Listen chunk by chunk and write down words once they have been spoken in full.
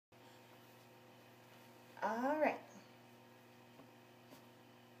All right.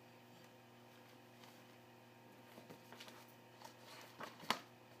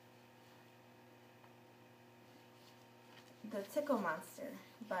 The Tickle Monster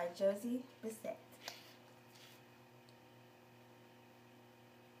by Josie Bissett.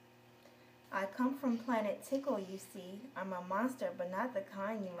 I come from planet Tickle, you see. I'm a monster, but not the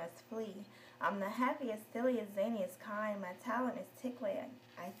kind you must flee. I'm the happiest, silliest, zaniest kind. My talent is tickling.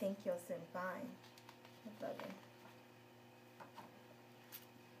 I think you'll soon find.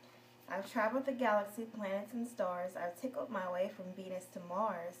 I've traveled the galaxy, planets, and stars. I've tickled my way from Venus to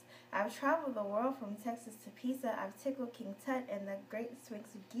Mars. I've traveled the world from Texas to Pisa. I've tickled King Tut and the Great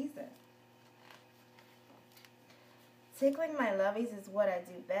Sphinx of Giza. Tickling my lovies is what I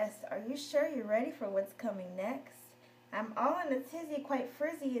do best. Are you sure you're ready for what's coming next? I'm all in a tizzy, quite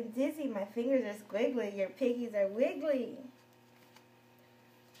frizzy and dizzy. My fingers are squiggly, your piggies are wiggly.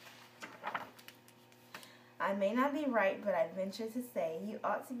 I may not be right, but I venture to say you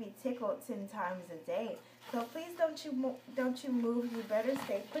ought to be tickled 10 times a day. So please don't you move. You better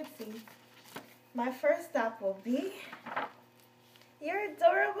stay putty. My first stop will be your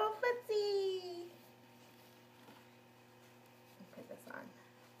adorable footsie. Put this on.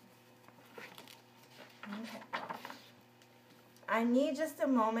 Okay. I need just a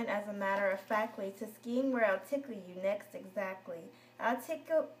moment, as a matter of factly, to scheme where I'll tickle you next exactly. I'll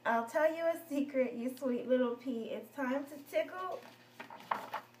tell you a secret, you sweet little pea. It's time to tickle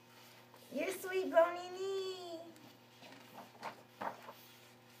your sweet bony knee.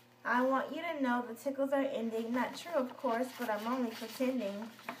 I want you to know the tickles are ending. Not true, of course, but I'm only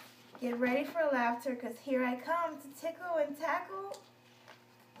pretending. Get ready for laughter, 'cause here I come to tickle and tackle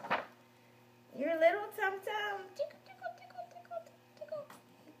your little tum-tum. Tickle, tickle, tickle, tickle, tickle.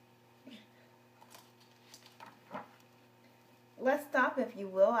 Let's stop, if you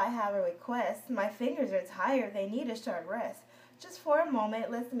will. I have a request. My fingers are tired. They need a short rest. Just for a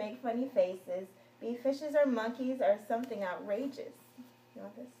moment, let's make funny faces. Be fishes or monkeys or something outrageous. You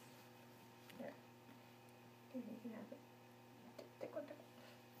want this? Here. You can have it. Tickle, tickle.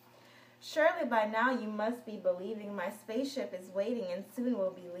 Surely by now you must be believing my spaceship is waiting and soon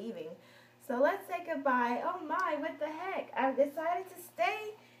we'll be leaving. So let's say goodbye. Oh my, what the heck? I've decided to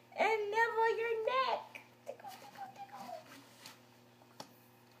stay and nibble your neck. Tickle, tickle, tickle.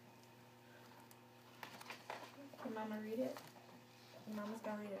 Can Mama read it? Mama's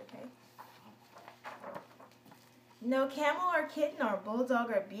gonna read it, okay? No camel or kitten or bulldog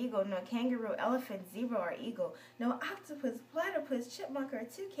or beagle, no kangaroo, elephant, zebra or eagle, no octopus, platypus, chipmunk or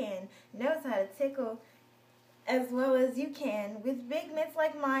toucan knows how to tickle as well as you can. With big mitts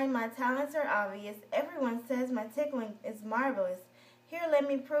like mine, my talents are obvious. Everyone says my tickling is marvelous. Here, let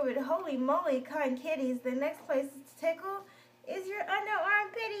me prove it. Holy moly, kind kitties, the next place to tickle is your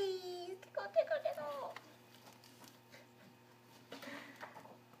underarm pitties. Tickle, tickle, tickle.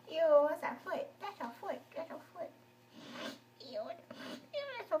 Ew, what's that foot? That's your foot. That's your foot. Ew,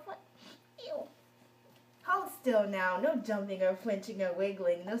 that's your foot. Ew. Hold still now. No jumping or flinching or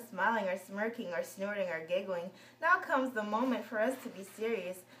wiggling. No smiling or smirking or snorting or giggling. Now comes the moment for us to be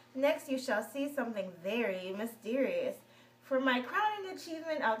serious. Next you shall see something very mysterious. For my crowning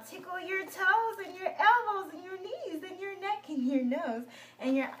achievement, I'll tickle your toes and your elbows and your knees and your neck and your nose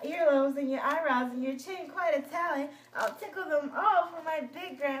and your earlobes and your eyebrows and your chin. Quite a talent. I'll tickle them all for my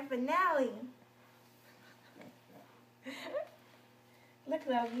big grand finale. Look,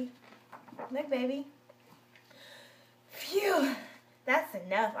 lovey. Look, baby. Phew. That's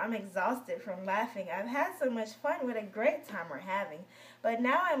enough. I'm exhausted from laughing. I've had so much fun. What a great time we're having. But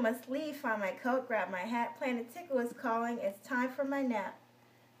now I must leave, find my coat, grab my hat. Planet Tickle is calling. It's time for my nap.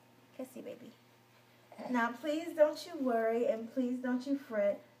 Kissy, baby. Now, please don't you worry and please don't you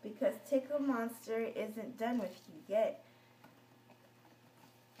fret, because Tickle Monster isn't done with you yet.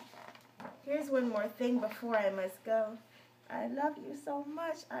 Here's one more thing before I must go. I love you so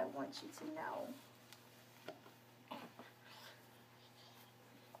much. I want you to know.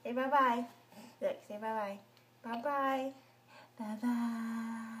 Say bye-bye. Look, say bye-bye. Bye-bye.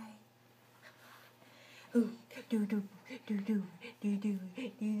 Bye-bye. Ooh, do-do, do-do, do-do, do-do,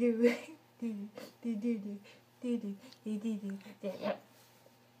 do-do, do-do, do-do, do-do, do-do.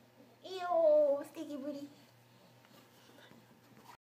 Ew, sticky booty.